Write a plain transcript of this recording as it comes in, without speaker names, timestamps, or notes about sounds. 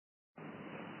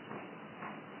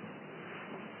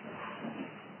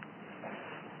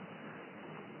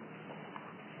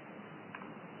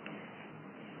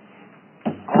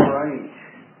right.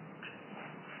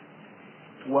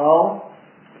 Well,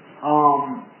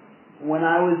 when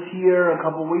I was here a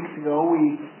couple weeks ago,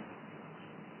 we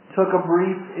took a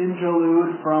brief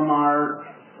interlude from our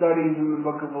studies in the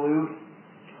book of Luke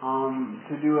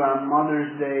to do our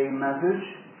Mother's Day message.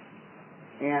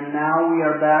 And now we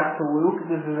are back to Luke.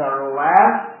 This is our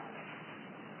last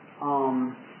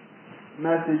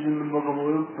message in the book of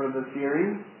Luke for the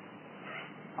series.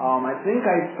 I think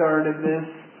I started this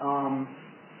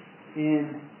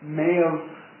in May of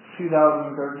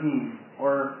 2013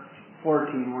 or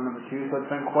 14, one of the two, so it's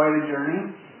been quite a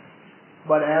journey.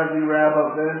 But as we wrap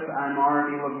up this, I'm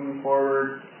already looking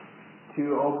forward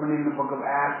to opening the book of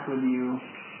Acts with you,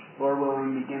 Lord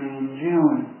willing, beginning in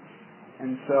June.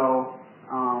 And so,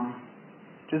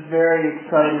 just very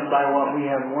excited by what we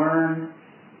have learned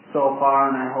so far,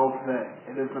 and I hope that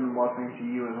it has been a blessing to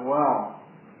you as well.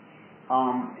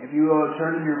 If you will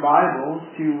turn in your Bibles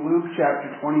to Luke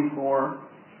chapter 24,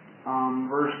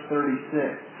 verse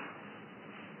 36.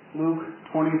 Luke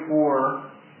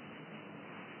 24,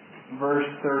 verse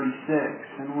 36.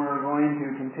 And we're going to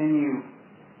continue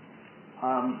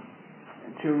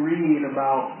to read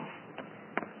about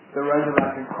the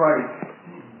resurrected Christ,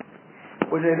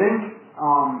 which I think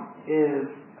is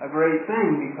a great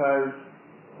thing because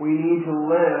we need to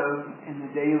live in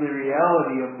the daily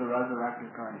reality of the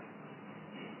resurrected Christ.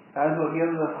 That's what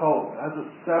gives us hope. That's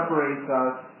what separates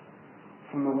us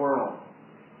from the world.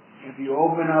 If you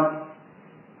open up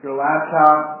your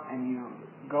laptop and you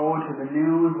go to the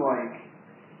news, like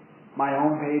my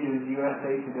homepage is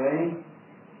USA Today,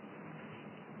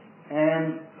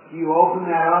 and you open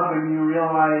that up and you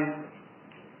realize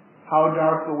how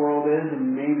dark the world is,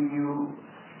 and maybe you,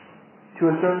 to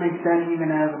a certain extent,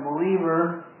 even as a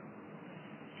believer,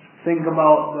 think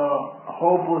about the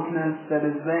hopelessness that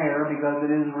is there because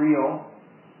it is real.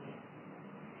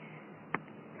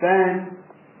 Then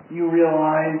you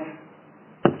realize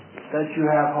that you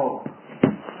have hope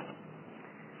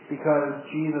because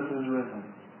Jesus is risen.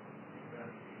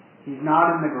 He's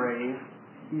not in the grave.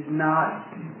 He's not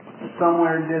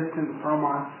somewhere distant from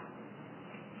us.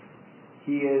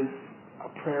 He is a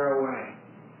prayer away.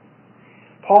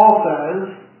 Paul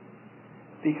says,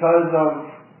 because of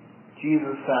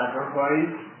Jesus'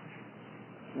 sacrifice,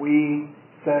 we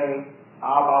say,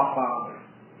 Abba, Father.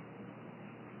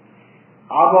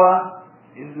 Abba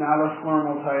is not a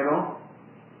formal title.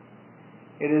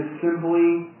 It is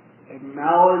simply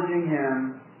acknowledging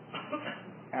Him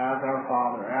as our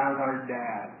Father, as our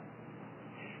Dad.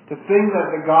 To think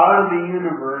that the God of the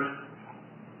universe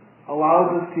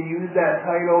allows us to use that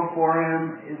title for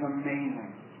Him is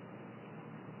amazing.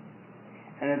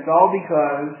 And it's all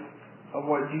because of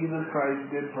what Jesus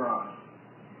Christ did for us.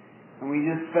 And we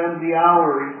just spent the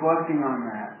hour reflecting on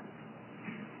that.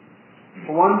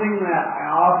 But one thing that I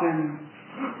often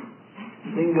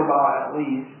think about, at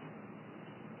least,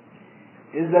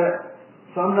 is that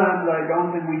sometimes I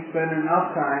don't think we spend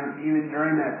enough time, even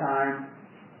during that time,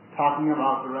 talking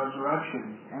about the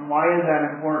resurrection. And why is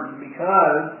that important?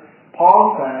 Because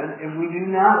Paul said, if we do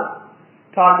not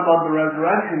talk about the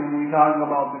resurrection when we talk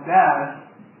about the death,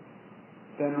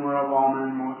 then we're of all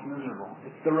men most miserable.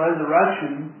 It's the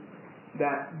resurrection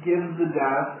that gives the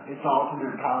death its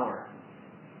ultimate power.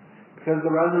 Because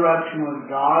the resurrection was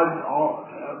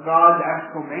God's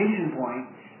exclamation point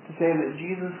to say that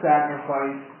Jesus'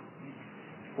 sacrifice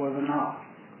was enough.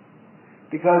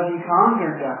 Because He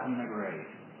conquered death in the grave.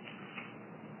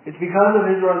 It's because of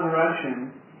His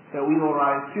resurrection that we will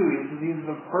rise too. He says He's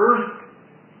the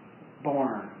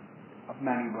firstborn of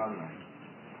many brethren.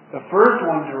 The first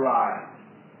one to rise.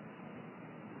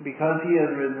 Because He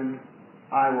has risen,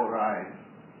 I will rise.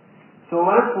 So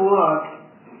let's look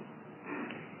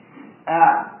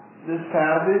at this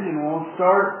passage, and we'll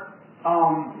start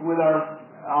with our.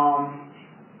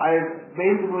 I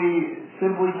basically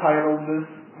simply titled this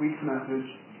week's message,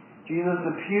 Jesus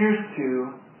appears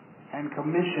to and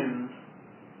commissions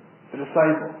the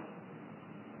disciples.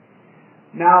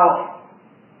 Now,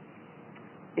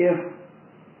 if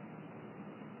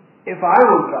I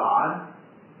was God,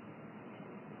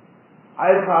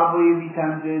 I'd probably be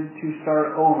tempted to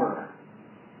start over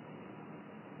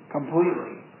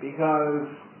completely, because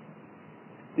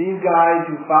these guys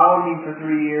who followed me for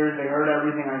 3 years, they heard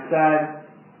everything I said,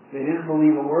 they didn't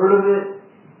believe a word of it,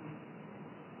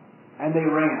 and they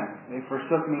ran. They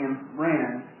forsook me and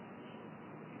ran.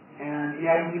 And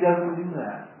yeah, He doesn't do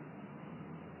that.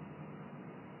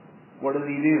 What does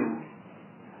He do?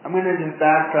 I'm going to just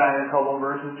backtrack a couple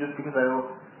verses just because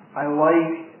I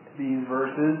like these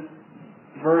verses.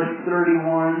 Verse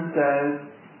 31 says,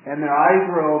 and their eyes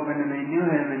were opened, and they knew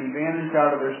Him, and He vanished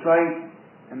out of their sight.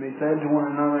 And they said to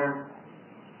one another,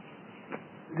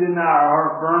 "Did not our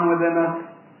heart burn within us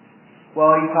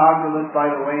while he talked with us by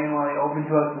the way and while he opened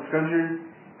to us the Scriptures?"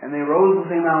 And they rose the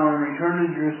same hour and returned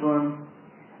to Jerusalem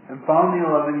and found the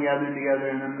 11 gathered together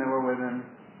and them that were with him,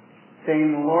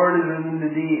 saying, "The Lord is risen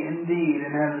indeed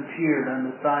and has appeared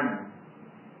unto Simon."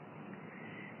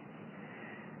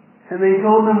 And they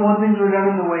told them what things were done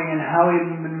in the way and how he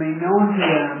had been made known to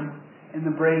them in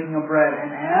the breaking of bread.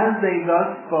 And as they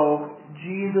thus spoke,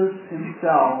 Jesus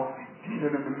himself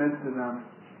stood in the midst of them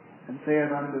and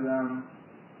saith unto them,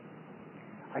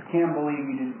 "I can't believe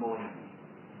you didn't believe me."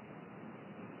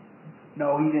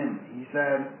 No, he didn't. He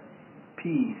said,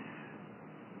 "Peace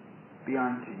be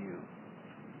unto you."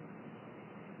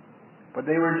 But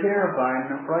they were terrified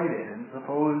and affrighted, and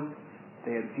supposed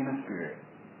they had seen a spirit.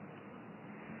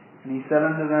 And he said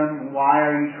unto them, "Why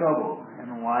are you troubled?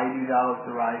 And why do doubts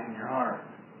arise in your heart?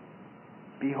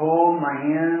 Behold my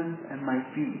hands and my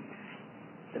feet,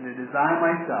 that it is I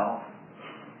myself.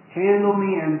 Handle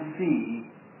me and see,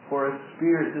 for a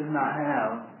spirit does not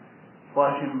have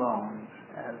flesh and bones,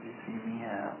 as you see me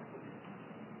have."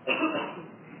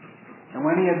 And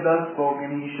when he had thus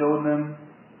spoken, he showed them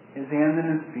his hands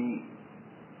and his feet.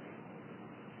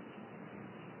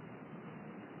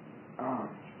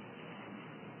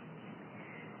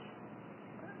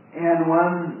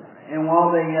 And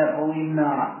while they yet believed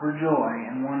not for joy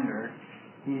and wondered,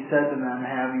 he said to them,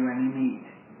 "Have you any meat?"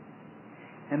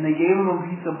 And they gave him a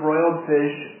piece of broiled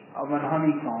fish of an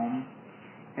honeycomb,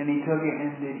 and he took it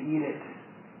and did eat it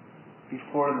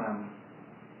before them.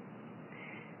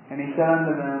 And he said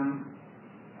unto them,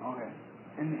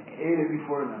 and ate it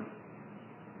before them.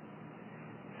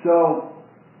 So,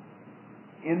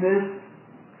 in this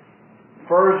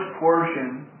first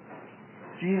portion,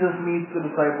 Jesus meets the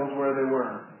disciples where they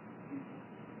were.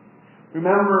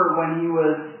 Remember when he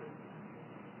was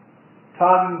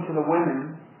talking to the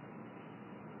women,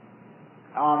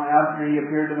 after he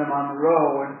appeared to them on the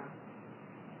road,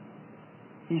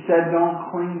 he said,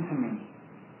 "Don't cling to me."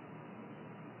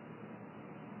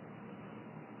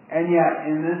 And yet,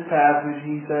 in this passage,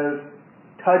 he says,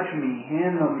 "Touch me,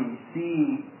 handle me,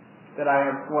 see that I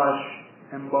have flesh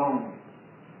and bones."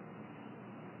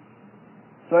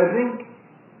 So I think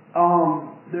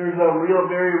there's a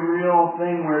very real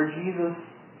thing where Jesus,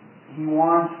 he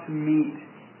wants to meet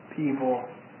people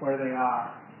where they are.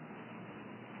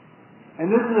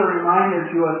 And this is a reminder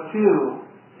to us too,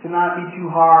 to not be too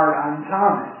hard on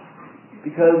Thomas.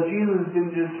 Because Jesus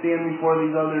didn't just stand before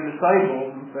these other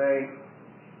disciples and say,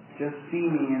 "Just see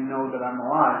me and know that I'm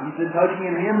alive." He said, "Touch me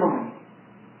and handle me."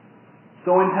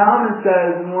 So when Thomas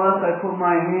says, "Unless I put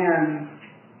my hands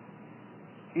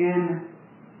in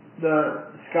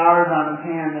the scars on his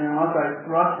hand, and unless I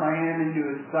thrust my hand into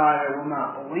his side, I will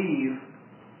not believe,"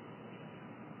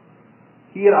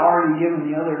 he had already given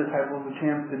the other disciples a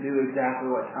chance to do exactly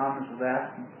what Thomas was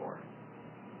asking for.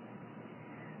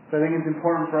 So I think it's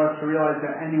important for us to realize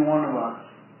that any one of us,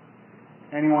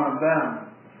 any one of them,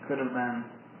 could have been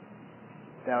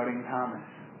doubting Thomas.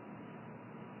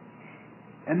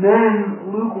 And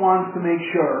then Luke wants to make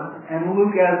sure, and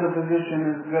Luke as a physician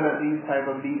is good at these type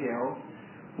of details,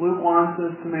 Luke wants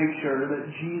us to make sure that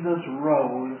Jesus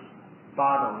rose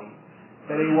bodily.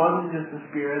 That he wasn't just a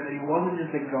spirit, that he wasn't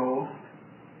just a ghost.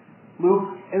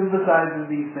 Luke emphasizes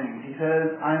these things. He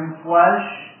says, "I'm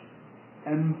flesh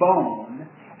and bone."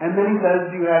 And then he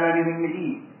says, "Do you have anything to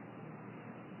eat?"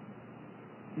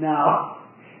 Now,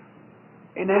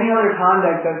 in any other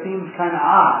context, that seems kind of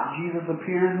odd. Jesus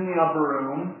appears in the upper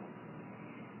room.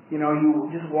 He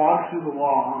just walks through the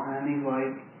wall, and he's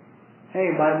like,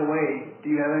 "Hey, by the way, do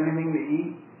you have anything to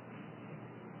eat?"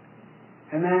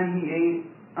 And then he ate,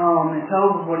 it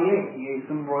tells us what he ate. He ate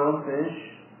some broiled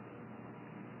fish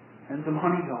and some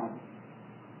honeycomb.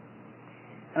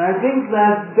 And I think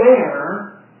that's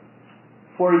there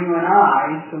for you and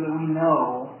I, so that we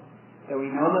know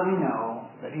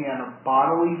that he had a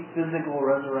bodily, physical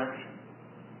resurrection.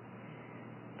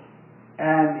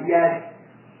 And yet,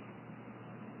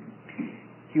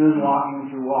 he was walking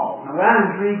through walls. Now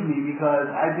that intrigues me, because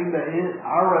I think that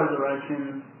our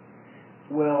resurrection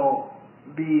will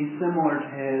be similar to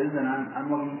his, and I'm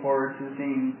looking forward to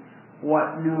seeing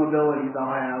what new abilities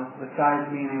I'll have besides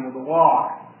being able to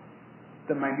walk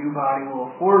that my new body will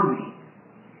afford me.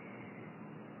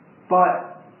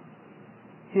 But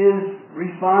his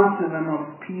response to them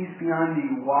of "Peace be unto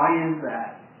you," why is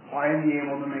that? Why is he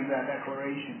able to make that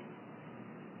declaration?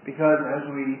 Because as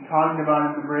we talked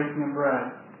about in the breaking of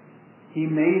bread, he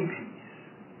made peace.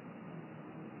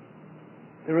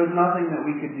 There was nothing that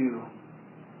we could do.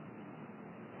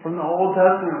 From the Old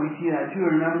Testament we see that too.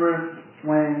 Remember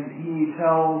when he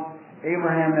tells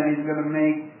Abraham that he's going to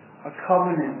make a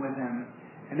covenant with him.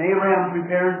 And Abraham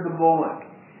prepares the bullock.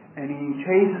 And he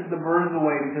chases the birds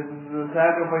away because this is a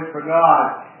sacrifice for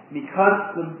God. And he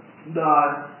cuts the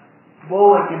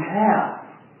bullock in half.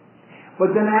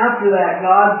 But then after that,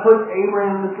 God puts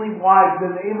Abraham to sleep. Why?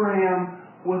 Because Abraham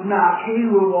was not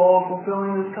capable of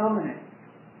fulfilling this covenant.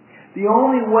 The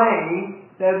only way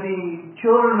that the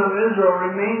children of Israel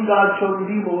remained God's chosen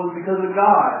people was because of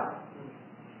God.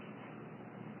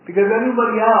 Because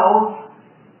anybody else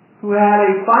who had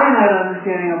a finite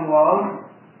understanding of love,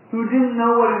 who didn't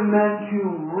know what it meant to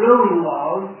really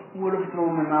love, would have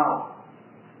thrown them out.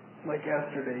 Like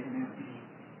yesterday.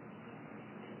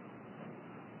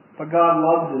 But God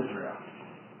loves Israel.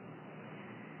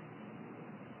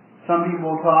 Some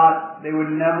people thought they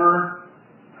would never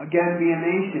again be a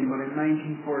nation, but in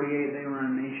 1948 they were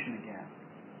a nation again.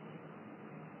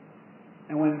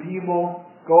 And when people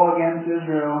go against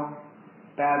Israel,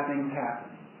 bad things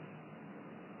happen.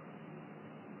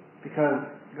 Because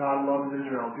God loves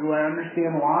Israel. Do I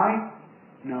understand why?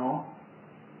 No.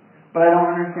 But I don't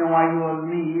understand why He loves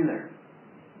me either.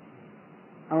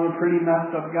 I'm a pretty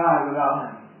messed up guy without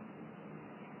Him.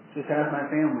 Just ask my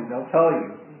family, they'll tell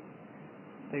you.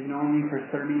 They've known me for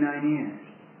 39 years.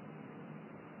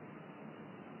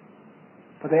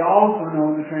 But they also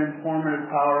know the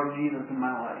transformative power of Jesus in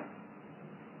my life.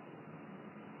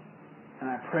 And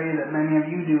I pray that many of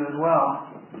you do as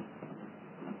well,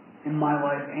 in my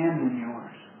life and in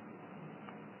yours.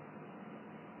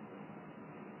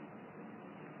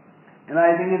 And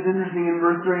I think it's interesting in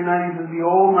verse 39, he says,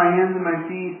 "Behold my hands and my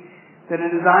feet, that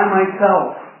it is I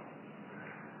myself.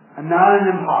 I'm not an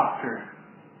impostor.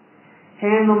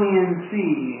 Handle me and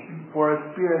see, for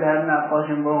a spirit has not flesh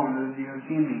and bones as you have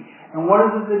seen me." And what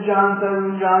is it that John says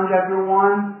in John chapter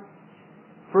 1?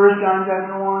 1 John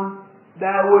chapter 1?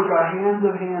 That which our hands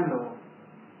have handled,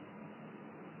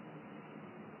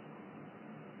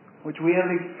 which we have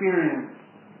experienced,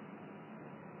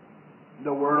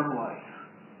 the word of life.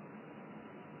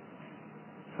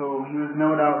 So he was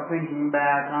no doubt thinking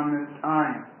back on this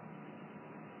time.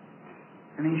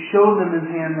 And he showed them his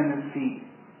hands and his feet.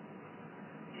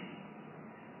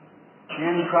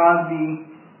 Annie Crosby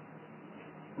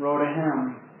wrote a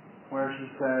hymn where she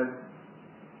said,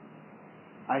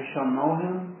 "I shall know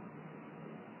him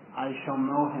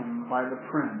by the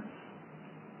prints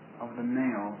of the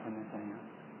nails in his hands."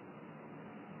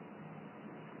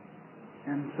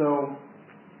 And so,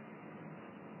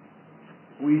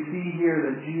 we see here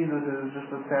that Jesus is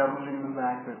just establishing the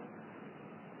fact that,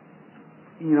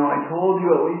 I told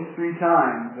you at least 3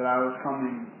 times that I was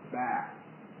coming back.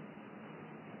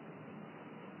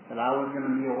 That I was going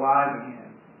to be alive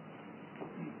again.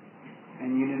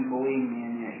 And you didn't believe me,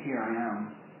 and yet here I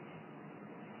am.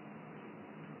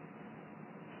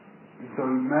 And so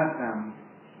he met them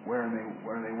where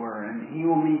they were, and he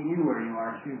will meet you where you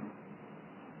are too.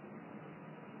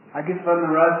 I could spend the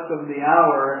rest of the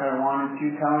hour, if I wanted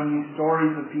to, telling you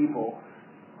stories of people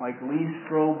like Lee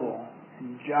Strobel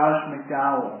and Josh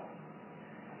McDowell,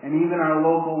 and even our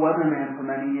local weatherman for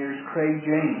many years, Craig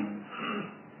James,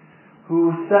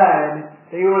 who said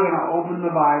they were going to open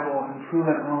the Bible and prove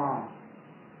it wrong.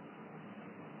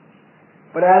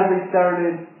 But as they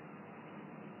started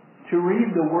to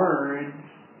read the words,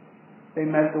 they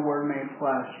met the Word made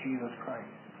flesh, Jesus Christ.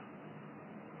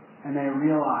 And they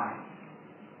realized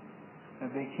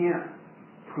that they can't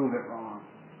prove it wrong.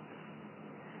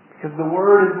 Because the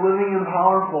Word is living and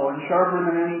powerful and sharper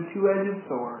than any two-edged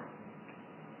sword.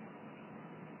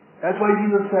 That's why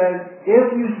Jesus said,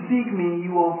 "If you seek me,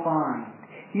 you will find."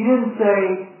 He didn't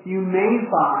say, "You may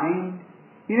find."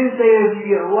 He didn't say, "If you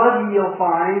get lucky, you'll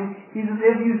find." He says,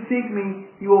 "If you seek me,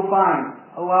 you will find."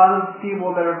 A lot of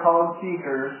people that are called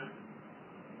seekers,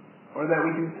 or that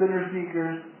we consider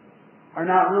seekers, are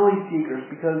not really seekers,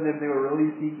 because if they were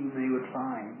really seeking, they would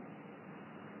find.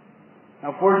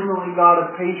 Now, fortunately,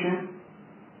 God is patient,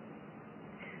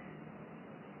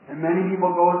 and many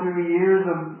people go through years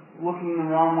of looking the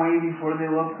wrong way before they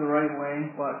look the right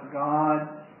way, but God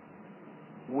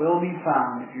will be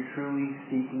found if you're truly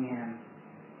seeking Him.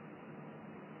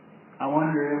 I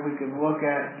wonder if we could look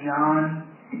at John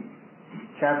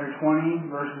chapter 20,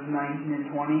 verses 19 and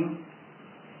 20.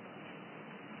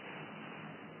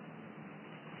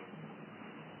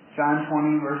 John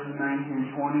 20, verses 19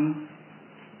 and 20.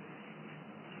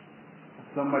 If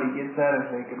somebody gets that,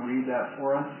 if they could read that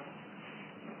for us.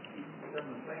 Then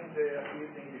the same day at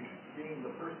evening, being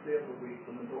the first day of the week,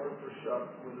 when the doors were shut,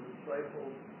 where the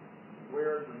disciples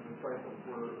were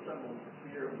assembled for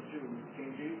fear of the Jews,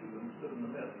 came Jesus and stood in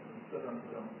the midst, and said unto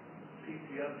them, "Peace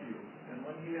be unto you." And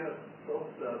when he had so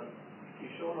said, He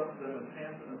showed up to them his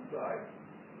hands and his side.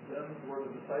 Then were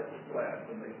the disciples glad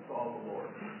when they saw the Lord.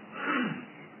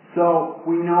 So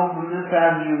we know from this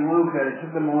passage in Luke that it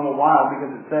took them a little while,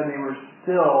 because it said they were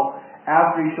still,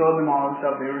 after he showed them all this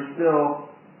stuff, they were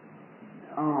still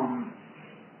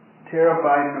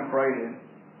terrified and affrighted.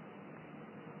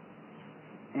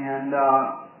 And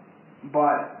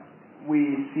but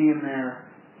we see in there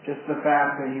just the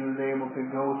fact that he was able to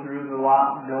go through the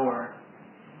locked door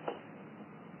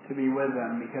to be with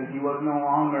them, because he was no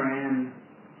longer in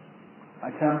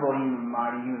a temporal human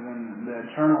body. He was in the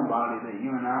eternal body that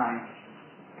you and I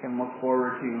can look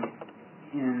forward to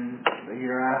in the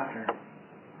hereafter.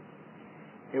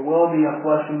 It will be a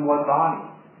flesh and blood body.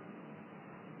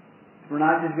 We're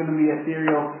not just going to be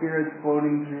ethereal spirits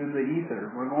floating through the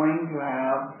ether. We're going to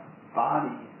have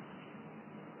bodies.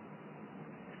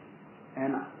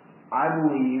 And I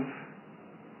believe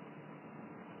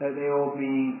that they will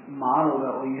be modeled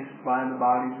at least by the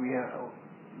bodies we have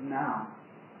now.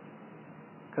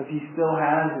 Because he still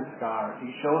has his scars.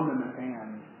 He showed them his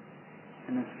hands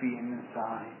and his feet and his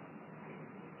side.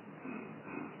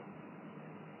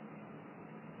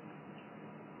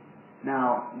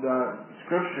 Now, the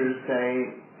scriptures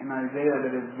say in Isaiah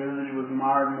that his visage was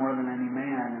marred more than any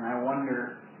man, and I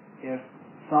wonder if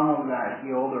some of that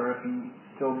healed or if he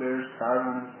still bears scars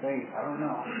on his face. I don't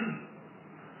know.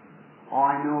 All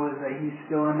I know is that he's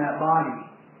still in that body.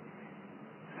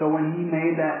 So when he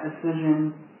made that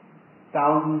decision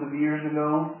thousands of years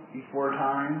ago, before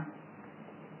time,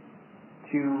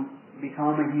 to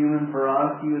become a human for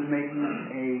us, he was making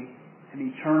an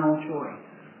eternal choice.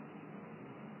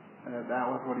 That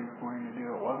was what he was going to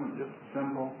do. It wasn't just a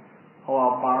simple,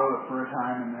 I'll borrow it for a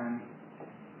time and then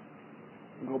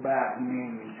go back and make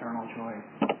an eternal choice.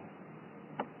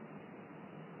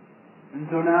 And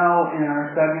so now, in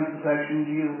our second section,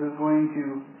 Jesus is going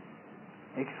to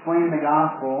explain the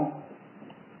gospel.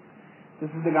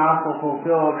 This is the gospel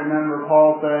fulfilled. Remember,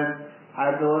 Paul said,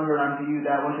 I have delivered unto you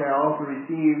that which I also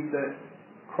received, that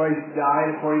Christ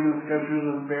died according to the Scriptures,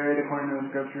 was buried according to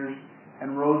the Scriptures,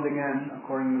 and rose again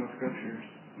according to the Scriptures.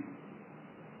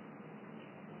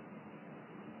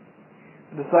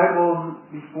 The disciples,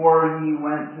 before he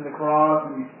went to the cross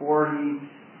and before he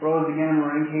rose again,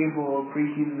 were incapable of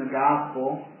preaching the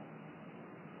gospel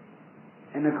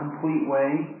in a complete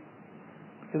way,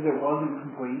 because it wasn't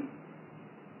complete.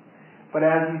 But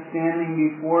as he's standing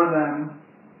before them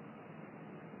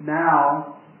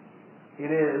now,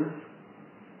 it is.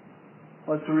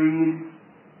 Let's read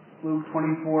Luke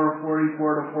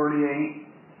 24:44-48.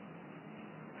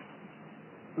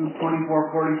 Luke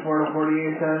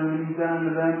 24:44-48 says, and he said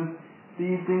unto them,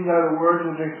 these things are the words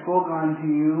which I spoke unto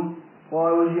you while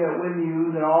I was yet with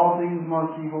you, that all things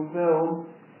must be fulfilled,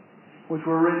 which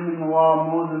were written in the law of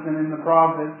Moses and in the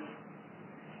prophets,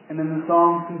 and in the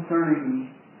Psalms concerning me.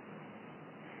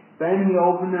 Then he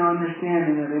opened their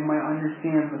understanding that they might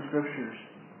understand the Scriptures.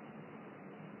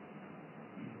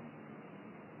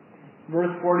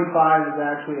 Verse 45 is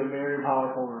actually a very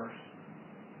powerful verse.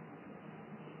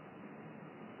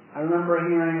 I remember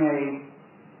hearing a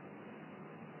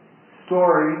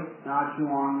story not too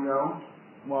long ago,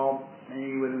 well,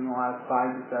 maybe within the last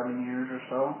 5 to 7 years or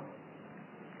so,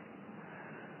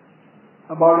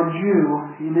 about a Jew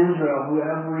in Israel who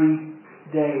every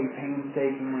day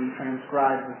painstakingly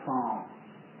transcribed the Psalms.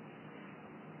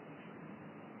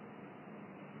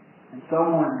 And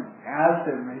someone asked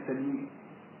him, they said,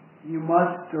 you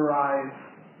must derive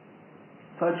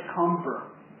such comfort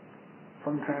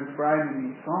from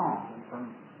transcribing these Psalms and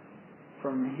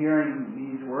from hearing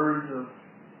these words of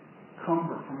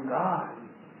comfort from God.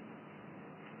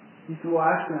 He said, well,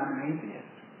 actually, I'm an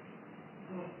atheist.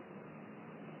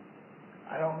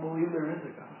 I don't believe there is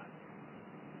a God.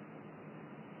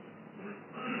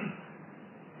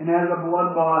 And as a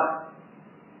blood-bought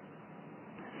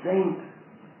saint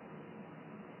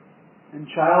and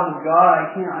child of God,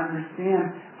 I can't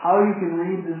understand how you can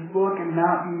read this book and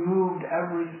not be moved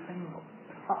every single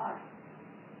time.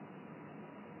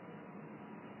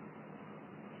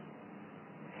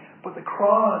 But the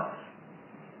cross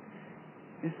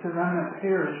is to them that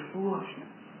perish foolishness.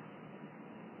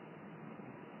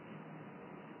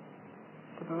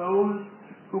 But to those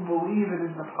who believe it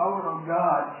is the power of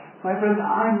God, my friends,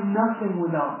 I'm nothing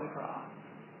without the cross.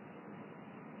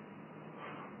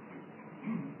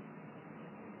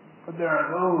 But there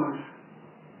are those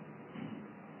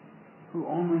who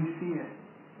only see it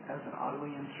as an ugly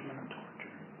instrument of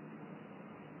torture.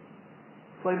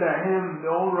 It's like that hymn, the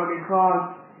old rugged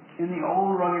cross. In the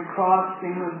old rugged cross,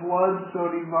 stained with blood so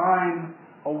divine,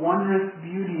 a wondrous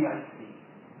beauty I see.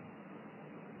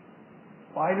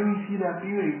 Why do we see that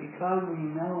beauty? Because we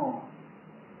know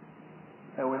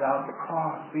that without the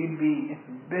cross we'd be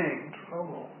in big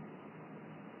trouble.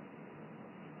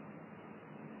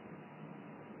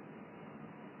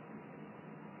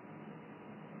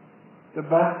 The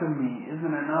best of me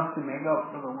isn't enough to make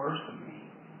up for the worst of me.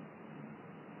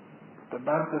 The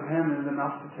best of Him is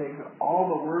enough to take all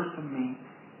the worst of me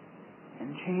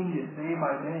and change it day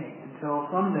by day until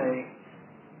someday,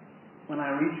 when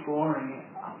I reach glory,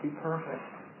 I'll be perfect.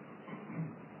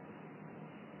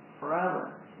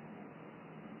 Forever.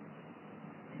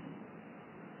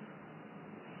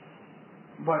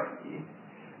 But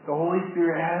the Holy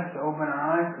Spirit has to open our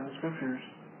eyes to the Scriptures.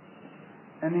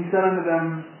 And He said unto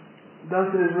them,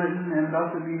 Thus it is written, and thus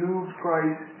it behooves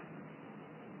Christ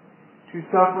to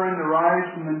suffer and to rise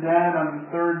from the dead on the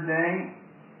third day,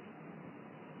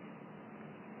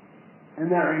 and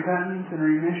that repentance and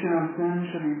remission of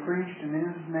sins should be preached in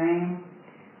His name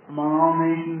among all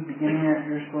nations, beginning at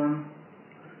Jerusalem.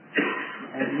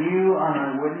 And you are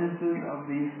my witnesses of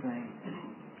these things.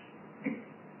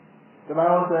 The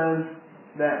Bible says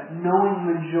that knowing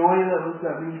the joy that was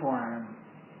set before Him,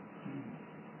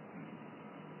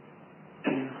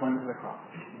 Jesus went to the cross.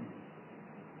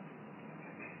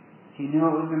 He knew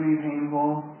it was going to be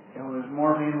painful. It was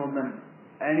more painful than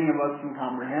any of us can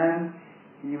comprehend,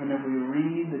 even if we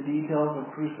read the details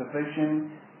of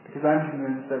crucifixion, because I'm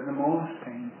convinced that the most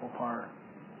painful part,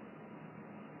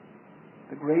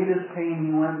 the greatest pain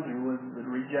He went through, was the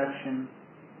rejection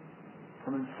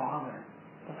from His Father.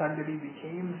 The fact that He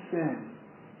became sin.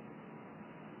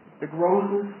 The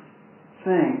grossest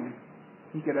thing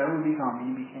He could ever become,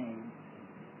 He became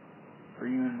for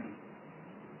you and me.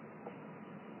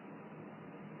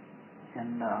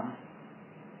 And now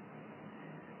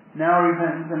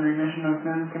repentance and remission of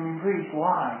sins can be preached.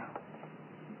 Why?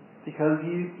 Because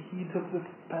He took the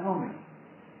penalty.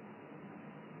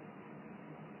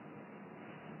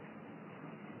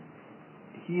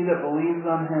 He that believes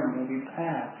on Him will be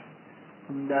passed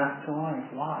from death to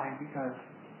life. Why? Because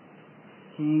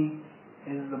He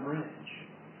is the bridge.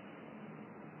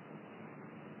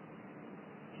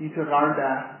 He took our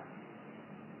death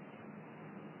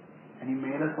and He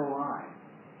made us alive.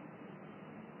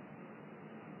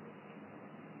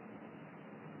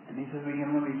 And He says we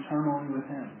can live eternally with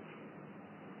Him.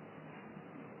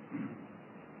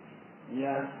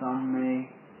 Yes, some may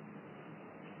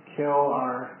kill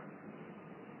our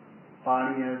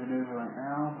body as it is right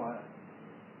now, but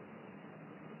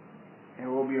it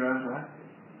will be resurrected.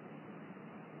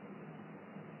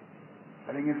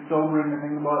 I think it's sobering to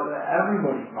think about that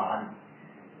everybody's body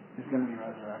is going to be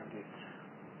resurrected.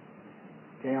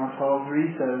 Daniel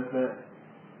 12:3 says that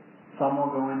some will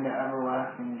go into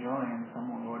everlasting joy and some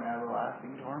will go into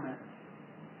everlasting torment.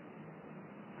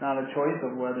 It's not a choice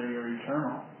of whether you're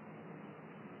eternal.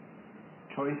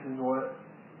 Choice is what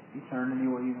eternity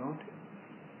will you go to.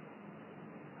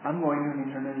 I'm going to an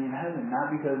eternity in heaven,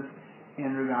 not because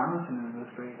Andrew Gomison is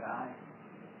this great guy,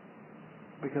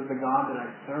 because the God that I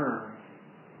serve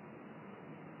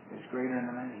is greater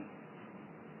than any.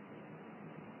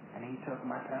 And He took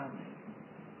my penalty.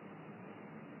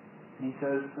 And He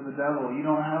says to the devil, you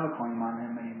don't have a claim on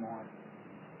Him anymore,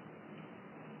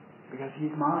 because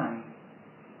He's mine.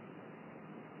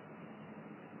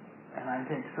 And I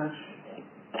take such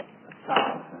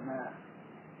solace in that.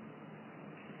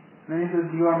 And then He says,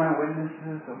 you are my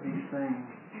witnesses of these things.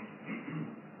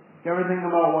 You ever think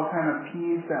about what kind of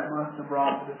peace that must have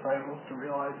brought the disciples to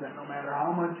realize that no matter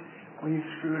how much we've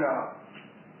screwed up,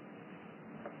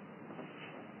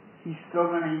 He's still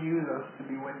going to use us to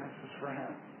be witnesses for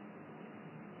Him.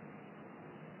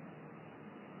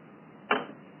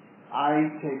 I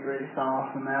take great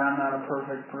solace in that. I'm not a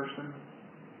perfect person.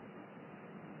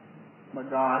 But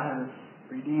God has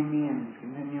redeemed me and He's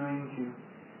continuing to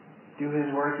do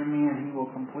His work in me, and He will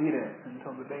complete it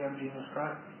until the day of Jesus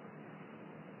Christ.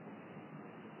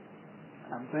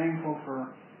 I'm thankful for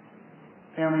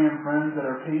family and friends that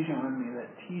are patient with me,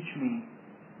 that teach me,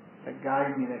 that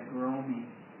guide me, that grow me.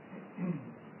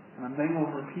 And I'm thankful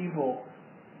for people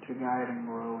to guide and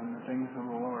grow in the things of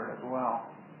the Lord as well.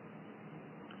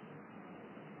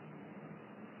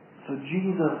 So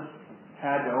Jesus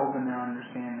had to open their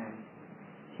understanding.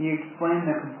 He explained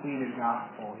the completed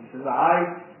gospel. He says,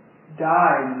 I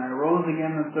died and I rose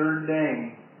again the third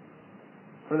day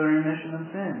for the remission of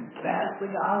sins. That's the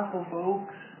gospel,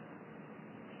 folks.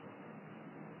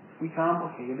 We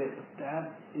complicate it, but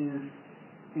that is,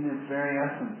 in its very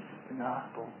essence, the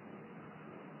gospel.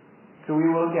 So we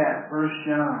look at 1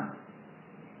 John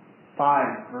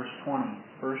 5, verse 20.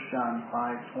 1 John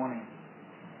 5:20.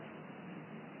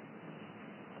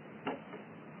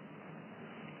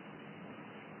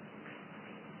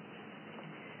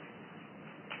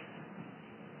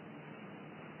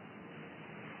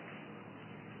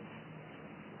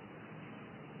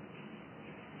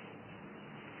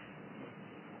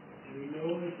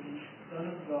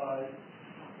 God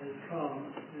has come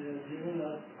and has given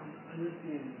us an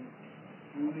understanding.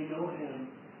 We may know Him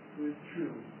who is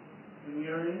true, and we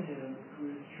are in Him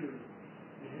who is true,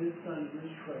 and His Son,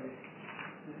 Jesus Christ.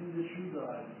 This is the true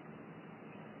God,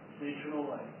 the eternal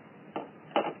life.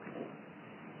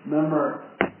 Remember,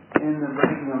 in the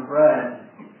breaking of bread,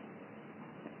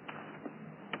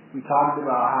 we talked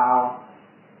about how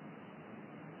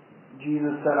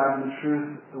Jesus said, "I'm the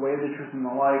truth, the way, the truth, and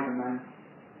the life." And then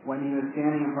when he was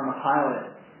standing in front of Pilate,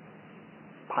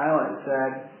 Pilate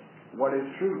said, "What is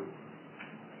truth?"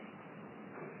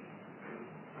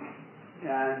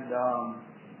 And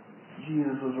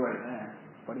Jesus was right there,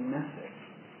 but he missed it.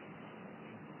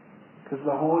 Because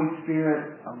the Holy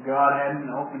Spirit of God hadn't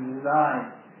opened his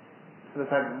eyes to the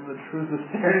fact that the truth was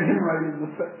staring him right in the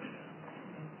face.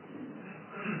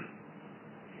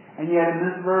 And yet in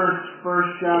this verse,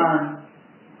 1 John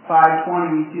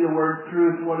 5:20, we see the word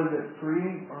truth, what is it,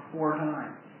 3 or 4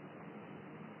 times?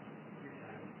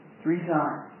 3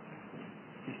 times.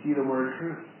 You see the word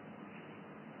truth.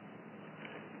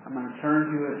 I'm going to turn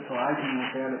to it so I can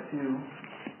look at it too.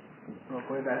 Real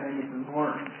quick, I think it's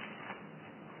important.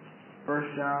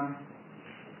 1 John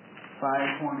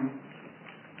 5:20.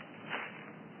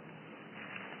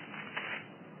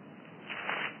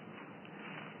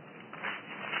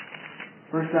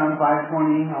 First John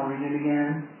 5:20, I'll read it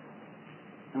again.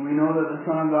 And we know that the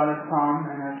Son of God has come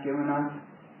and has given us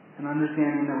an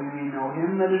understanding that we may know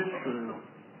Him that is true,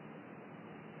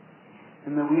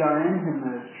 and that we are in Him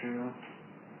that is true,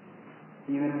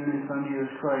 even in His Son Jesus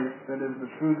Christ, that is the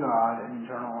true God and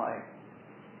eternal life.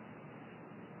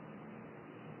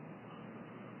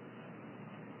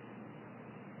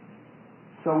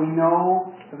 So we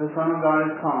know that the Son of God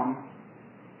has come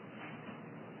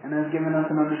and has given us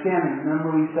an understanding.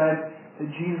 Remember we said that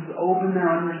Jesus opened their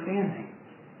understanding.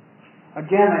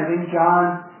 Again, I think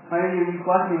John might be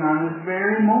reflecting on this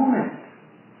very moment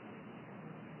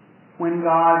when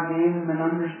God gave him an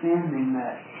understanding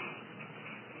that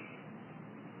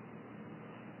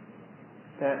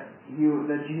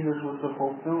Jesus was the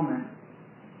fulfillment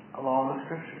of all the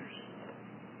Scriptures.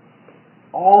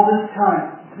 All this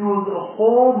time, through the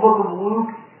whole book of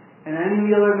Luke and any of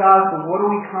the other Gospels, what do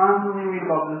we constantly read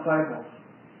about the disciples?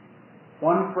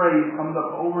 One phrase comes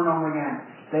up over and over again.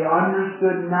 They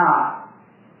understood not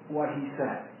what he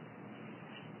said.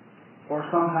 Or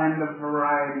some kind of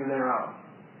variety thereof.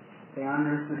 They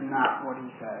understood not what he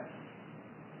said.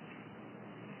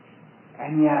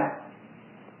 And yet,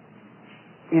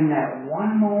 in that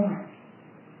one moment,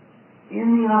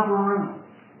 in the upper room,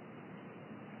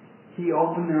 he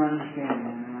opened their understanding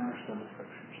and they understood the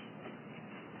Scriptures.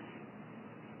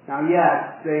 Now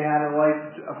yes, they had a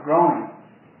life of growing.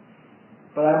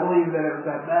 But I believe that it was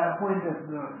at that point that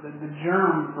the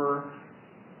germ for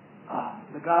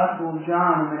the Gospel of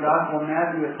John and the Gospel of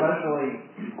Matthew especially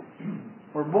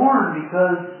were born,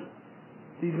 because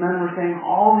these men were saying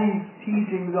all these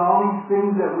teachings, all these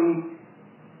things that we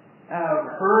have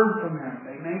heard from him,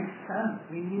 they make sense.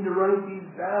 We need to write these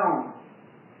down.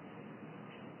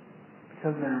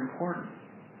 Because they're important.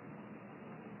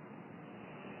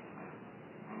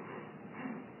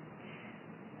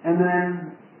 And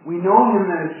then we know him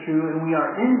that is true, and we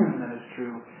are in him that is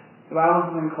true. The Bible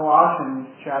says in Colossians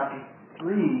chapter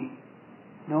 3,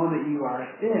 know that you are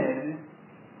hid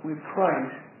with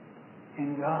Christ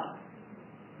in God.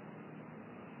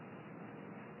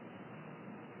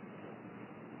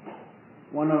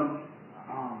 One of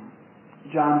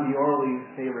John Viorli's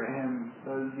favorite hymns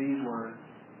says these words: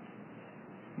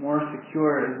 "More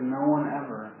secure is no one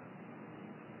ever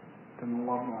than the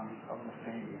loved ones of the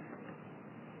Savior."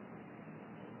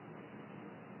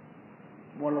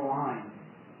 What a line.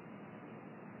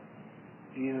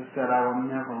 Jesus said, "I will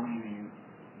never leave you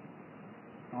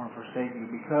nor forsake you,"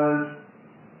 because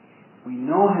we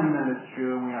know him that is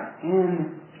true and we are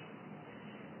in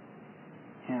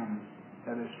him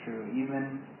that is true,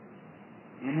 even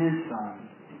in his Son,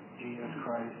 Jesus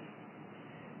Christ.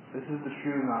 This is the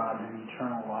true God and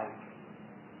eternal life.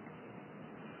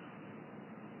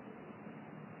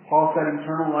 Paul said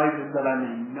eternal life is that I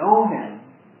may know him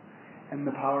and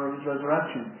the power of his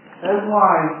resurrection. That's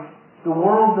why the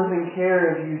world doesn't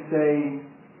care if you say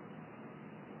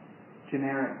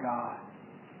generic God.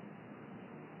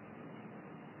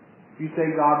 If you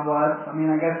say God bless,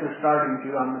 I guess they're starting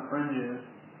to on the fringes.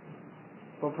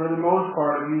 But for the most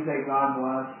part, if you say God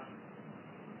bless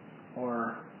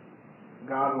or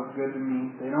God was good to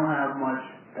me, they don't have much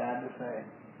bad to say.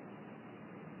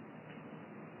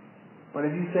 But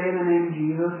if you say the name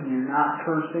Jesus and you're not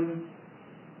cursing,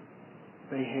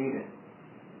 they hate it.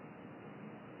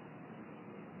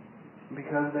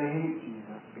 because they hate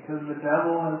Jesus, because the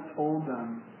devil has told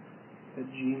them that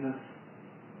Jesus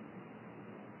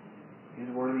is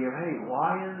worthy of hate.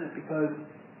 Why is it? Because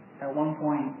at one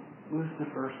point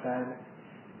Lucifer said,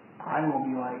 I will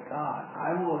be like God.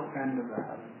 I will ascend to the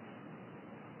heavens.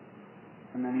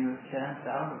 And then he was cast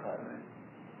out of heaven.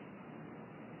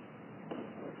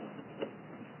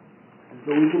 And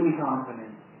so we can be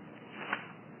confident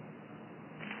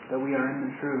that we are in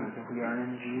the truth, if we are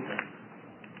in Jesus.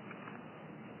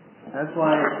 That's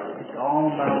why it's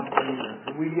all about Jesus.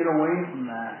 If we get away from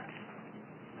that,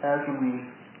 that's when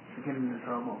we get into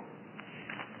trouble.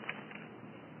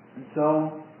 And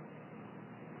so,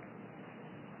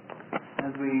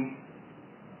 as we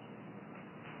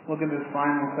look at this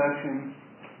final section,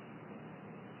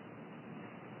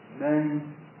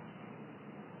 then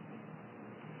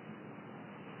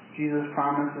Jesus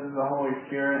promises the Holy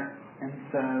Spirit and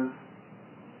says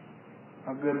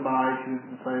a goodbye to his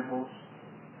disciples.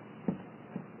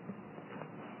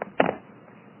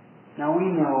 Now we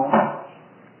know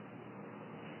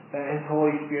that his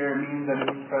Holy Spirit means that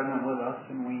he's present with us,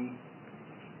 and we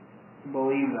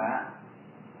believe that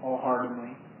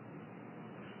wholeheartedly.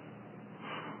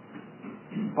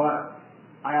 But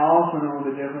I also know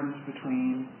the difference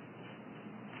between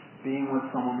being with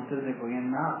someone physically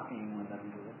and not being with them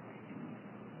physically.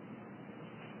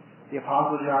 The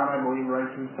Apostle John, I believe,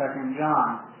 writes in 2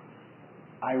 John,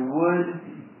 I would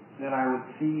that I would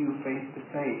see you face to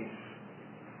face,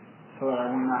 so that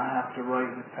I would not have to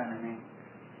write with pen and ink.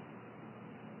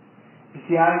 You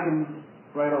see, I can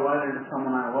write a letter to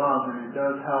someone I love, and it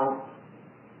does help.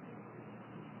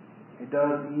 It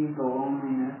does ease the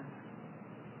loneliness,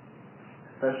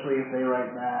 especially if they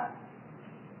write back.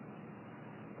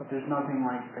 But there's nothing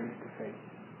like face to face.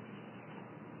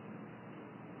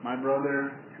 My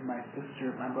brother and my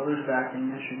sister, my brother's back in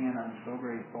Michigan, I'm so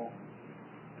grateful.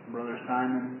 Brother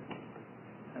Simon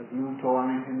has moved to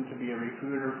Washington to be a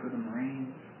recruiter for the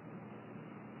Marines.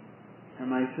 And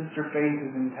my sister Faith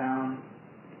is in town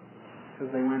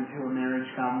because they went to a marriage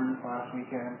conference last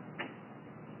weekend.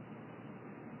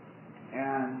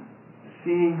 And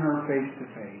seeing her face to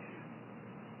face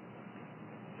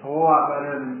is a whole lot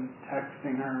better than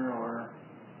texting her or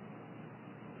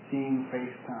seeing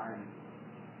FaceTime.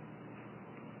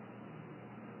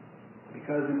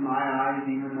 Because in my eyes,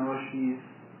 even though she's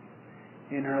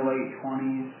in her late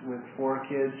 20s with 4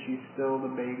 kids, she's still the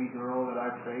baby girl that I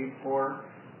prayed for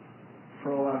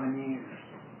 11 years.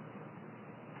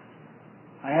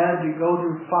 I had to go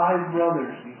through 5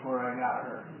 brothers before I got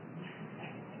her.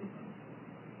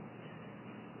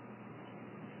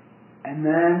 And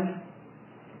then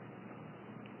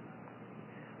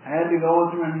I had to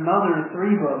go through another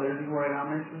 3 brothers before I got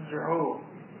my sister Hope.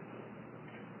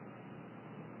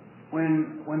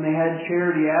 When they had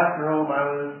charity after Hope, I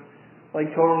was like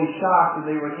totally shocked that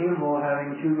they were capable of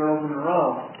having 2 girls in a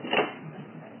row.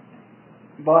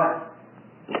 But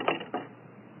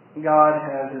God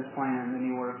has his plans and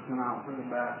he works them out for the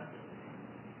best.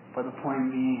 But the point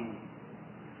being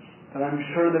that I'm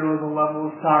sure there was a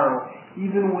level of sorrow,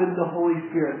 even with the Holy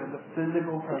Spirit, that the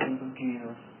physical presence of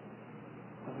Jesus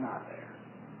was not there.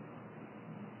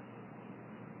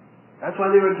 That's why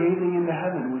they were gazing into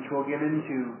heaven, which we'll get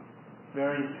into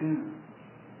very soon.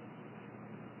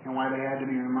 And why they had to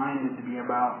be reminded to be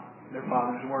about their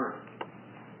Father's work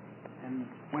and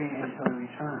wait until he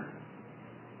returned.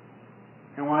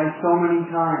 And why so many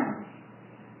times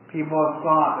people have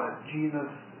thought that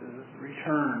Jesus'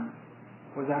 return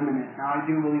was imminent. Now I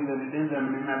do believe that it is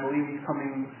imminent. I believe he's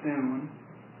coming soon.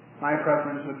 My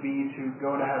preference would be to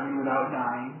go to heaven without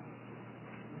dying,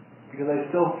 because I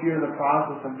still fear the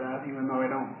process of death, even though I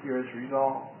don't fear its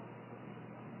result.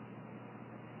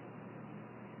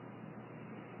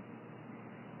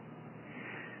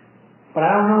 But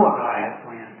I don't know what God has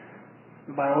planned.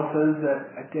 The Bible says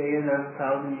that a day is as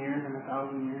 1,000 years, and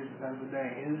 1,000 years is as a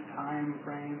day. His time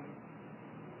frame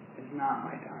is not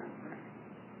my time frame.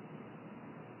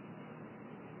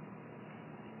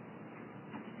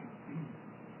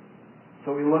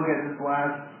 So we look at this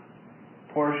last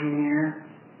portion here.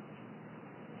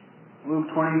 Luke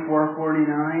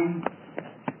 24:49.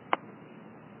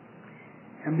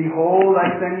 And behold,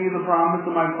 I send you the promise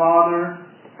of my Father.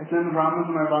 I send the promise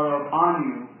of my Father upon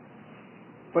you.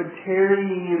 But tarry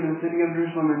ye in the city of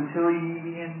Jerusalem until ye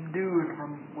be endued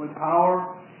with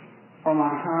power from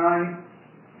on high.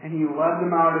 And he led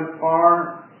them out as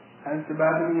far as to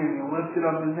Bethany, and he lifted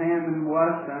up his hands and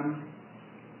blessed them.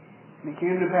 And it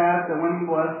came to pass that when he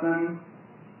blessed them,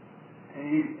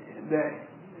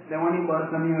 that when he blessed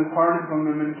them, he was parted from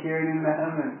them and carried into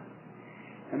heaven.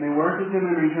 And they worshipped him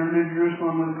and returned to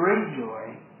Jerusalem with great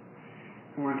joy,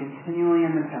 and And we're continually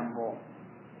in the temple,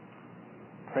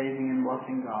 praising and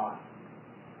blessing God.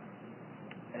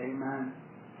 Amen.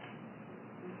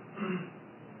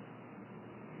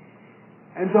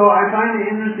 And so I find it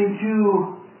interesting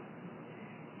too,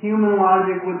 human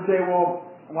logic would say,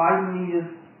 well, why didn't he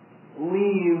just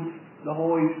leave the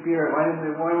Holy Spirit? Why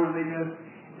weren't they just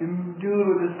endued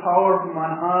with this power from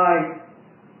on high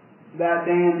that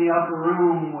day in the upper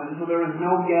room so there was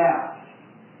no gaps?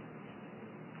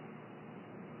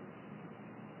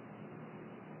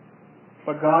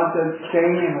 But God said, stay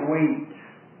and wait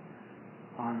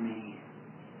on me.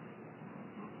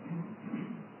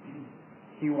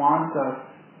 He wants us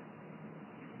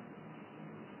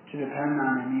to depend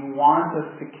on Him. He wants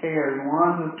us to care. He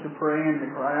wants us to pray and to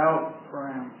cry out for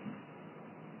Him.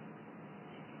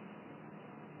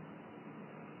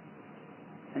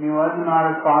 And He led them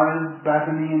out as far as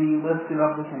Bethany, and He lifted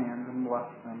up His hands and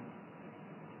blessed them.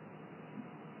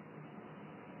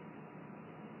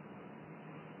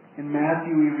 In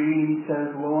Matthew we read, He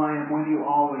says, lo, I am with you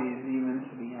always, even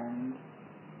to the end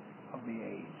of the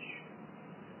age.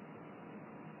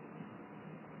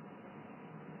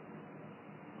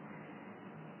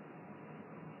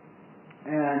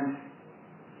 And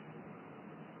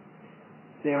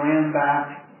they ran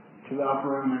back to the upper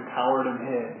room and cowered and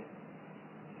hid,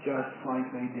 just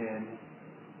like they did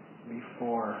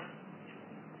before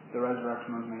the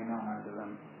resurrection was made known unto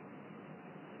them.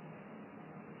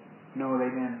 No, they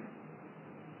didn't.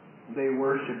 They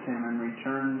worshipped Him and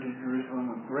returned to Jerusalem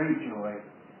with great joy,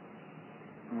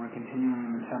 and were continuing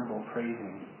in the temple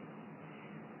praising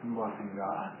and blessing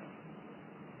God.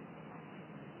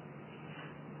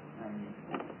 And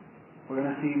we're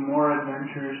going to see more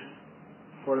adventures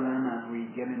for them as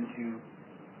we get into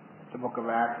the book of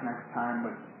Acts next time,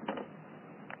 but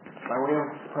by way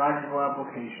of practical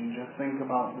application, just think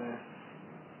about this.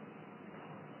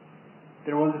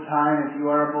 There was a time, if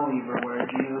you are a believer, where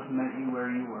Jesus met you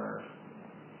where you were.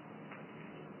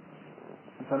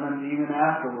 And sometimes even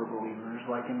after we're believers,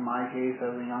 like in my case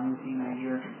as a young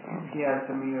teenager, He has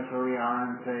to meet us where we are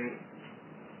and say,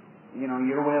 you know,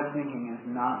 your way of thinking is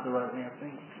not the right way of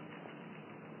thinking.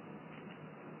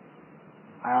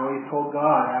 I always told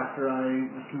God after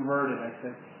I was converted, I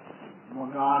said, well,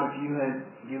 God, if you had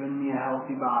given me a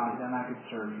healthy body, then I could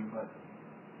serve you. But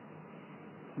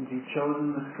since You've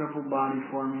chosen this crippled body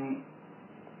for me,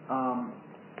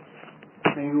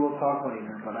 maybe we'll talk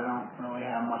later, but I don't really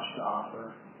have much to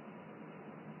offer.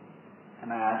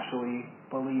 And I actually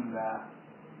believed that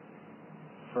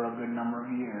for a good number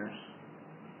of years.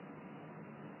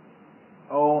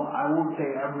 Oh, I won't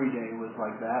say every day was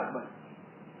like that, but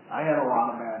I had a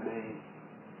lot of bad days.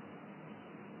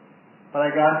 But I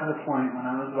got to the point when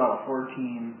I was about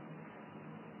 14,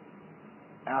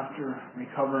 after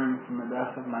recovering from the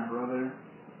death of my brother,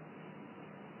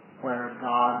 where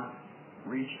God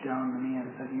reached down to me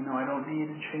and said, you know, I don't need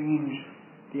to change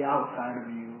the outside of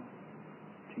you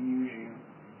to use you.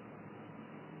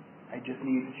 I just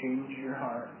need to change your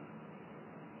heart.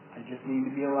 I just need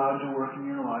to be allowed to work in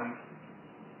your life.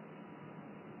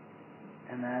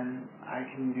 And then I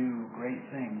can do great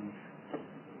things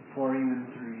for you and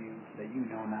through you that you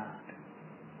know not.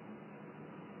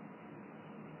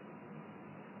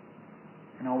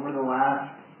 And over the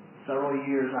last several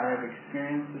years, I have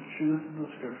experienced the truth of the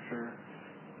Scripture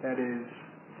that is,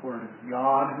 for it is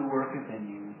God who worketh in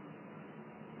you,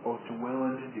 both to will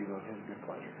and to do of His good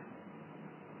pleasure.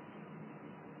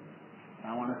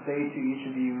 And I want to say to each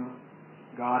of you,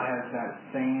 God has that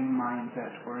same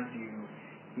mindset towards you.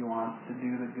 He wants to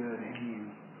do the good in you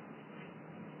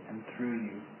and through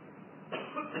you.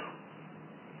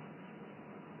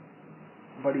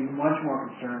 But He's much more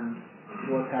concerned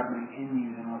with what's happening in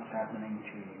you than what's happening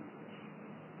to you.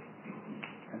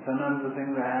 And sometimes the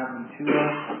things that happen to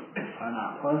us are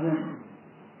not pleasant,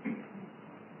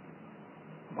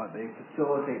 but they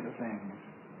facilitate the things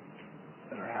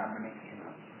that are happening in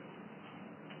us.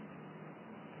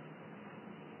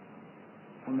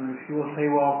 Sometimes people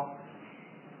say, well,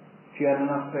 if you had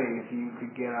enough faith, you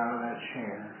could get out of that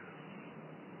chair.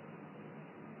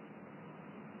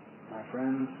 My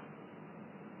friends,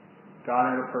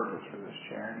 God had a purpose for this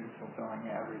chair, and He's fulfilling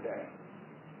it every day.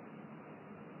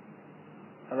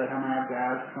 Every time I have to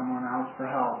ask someone else for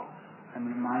help, I'm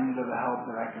reminded of the help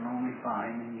that I can only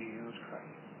find in Jesus Christ.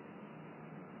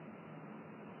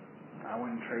 I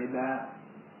wouldn't trade that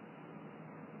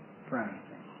for anything.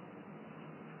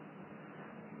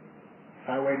 If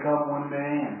I wake up one day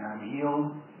and I'm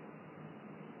healed,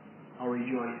 I'll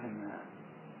rejoice in that.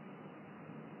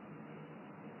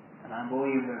 And I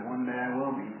believe that one day I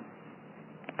will be.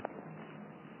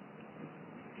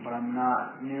 but I'm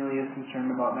not nearly as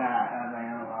concerned about that as I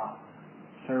am about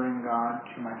serving God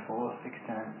to my fullest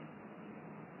extent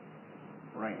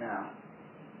right now.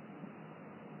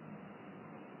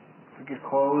 We could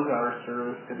close our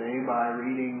service today by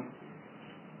reading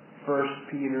 1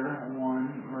 Peter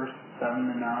 1, verses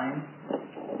 7 to 9.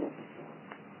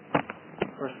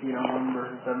 1 Peter 1,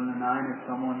 verses 7 to 9. If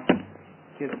someone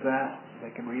gets that, they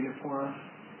can read it for us.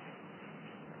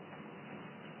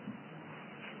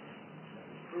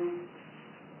 Proof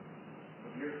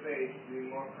of your faith being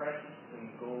more precious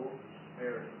than gold,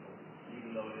 perishable,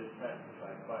 even though it is tested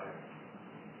by fire,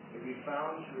 may be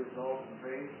found to result in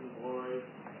praise and glory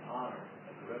and honor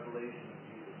at the revelation of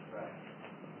Jesus Christ.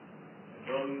 And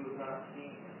though you have not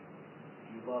seen him,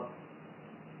 you love him.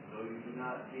 Though you do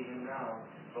not see him now,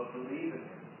 but believe in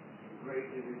him, you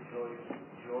greatly rejoice with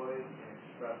joy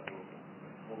inexpressible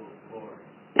and full of glory,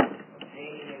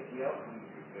 obtaining as the outcome of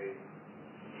your faith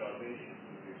the salvation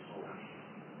of your souls.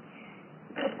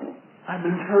 I'm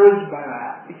encouraged by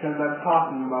that because I'm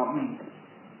talking about me.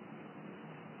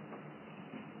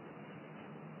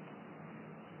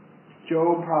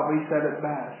 Job probably said it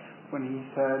best when he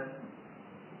said,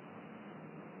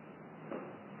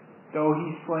 though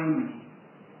he slay me,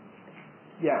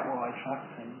 yet will I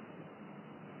trust him.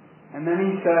 And then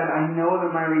he said, I know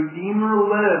that my Redeemer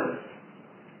lives,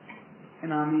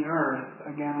 and on the earth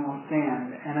again will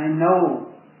stand. And I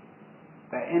know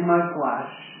that in my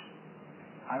flesh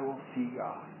I will see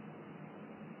God.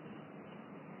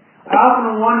 I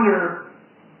often wonder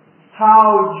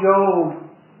how Job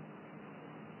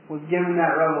was given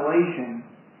that revelation.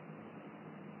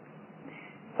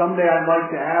 Someday I'd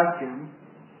like to ask him.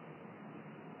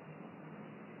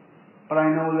 But I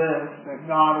know this, that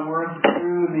God worked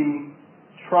through the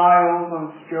trials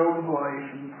of Job's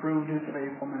life and proved his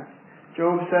faithfulness.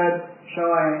 Job said, shall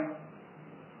I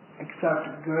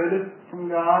accept good from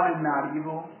God and not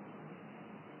evil?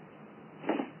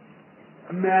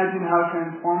 Imagine how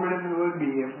transformative it would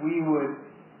be if we would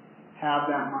have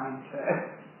that mindset.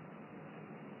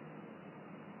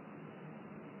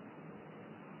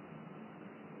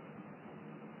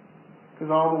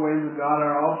 Because all the ways of God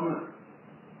are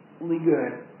ultimately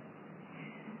good,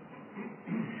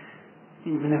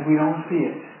 even if we don't see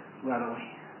it readily.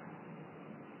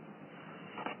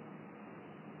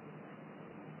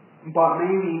 But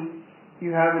maybe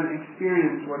you haven't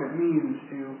experienced what it means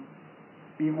to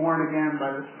be born again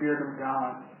by the Spirit of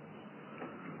God.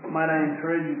 Might I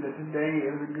encourage you that today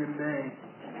is a good day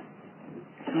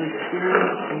to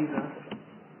experience Jesus,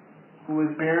 who was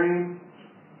buried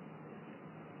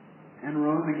and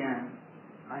rose again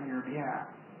on your behalf,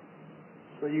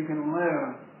 so you can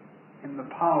live in the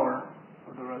power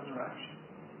of the resurrection.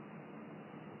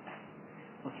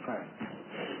 Let's pray.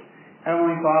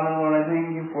 Heavenly Father, Lord, I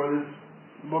thank you for this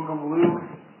book of Luke.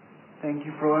 Thank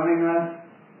you for letting us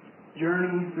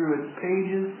journey through its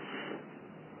pages,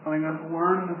 letting us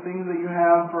learn the things that you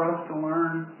have for us to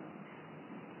learn.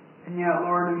 And yet,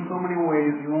 Lord, in so many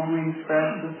ways, you only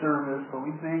scratched the surface, but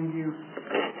we thank you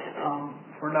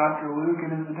for Dr. Luke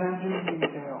and his attention to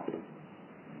detail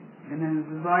and his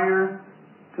desire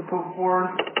to put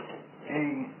forth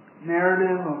a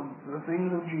narrative of the things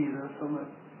of Jesus so that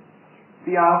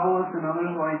Theophilus and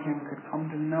others like him could come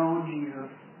to know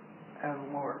Jesus as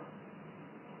Lord.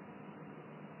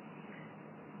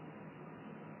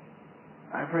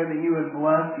 I pray that you would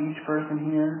bless each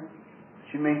person here, that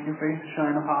you make your face to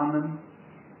shine upon them,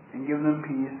 and give them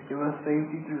peace. Give us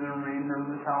safety through the remainder of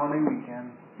this holiday weekend.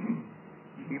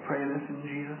 We pray this in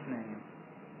Jesus' name.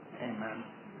 Amen.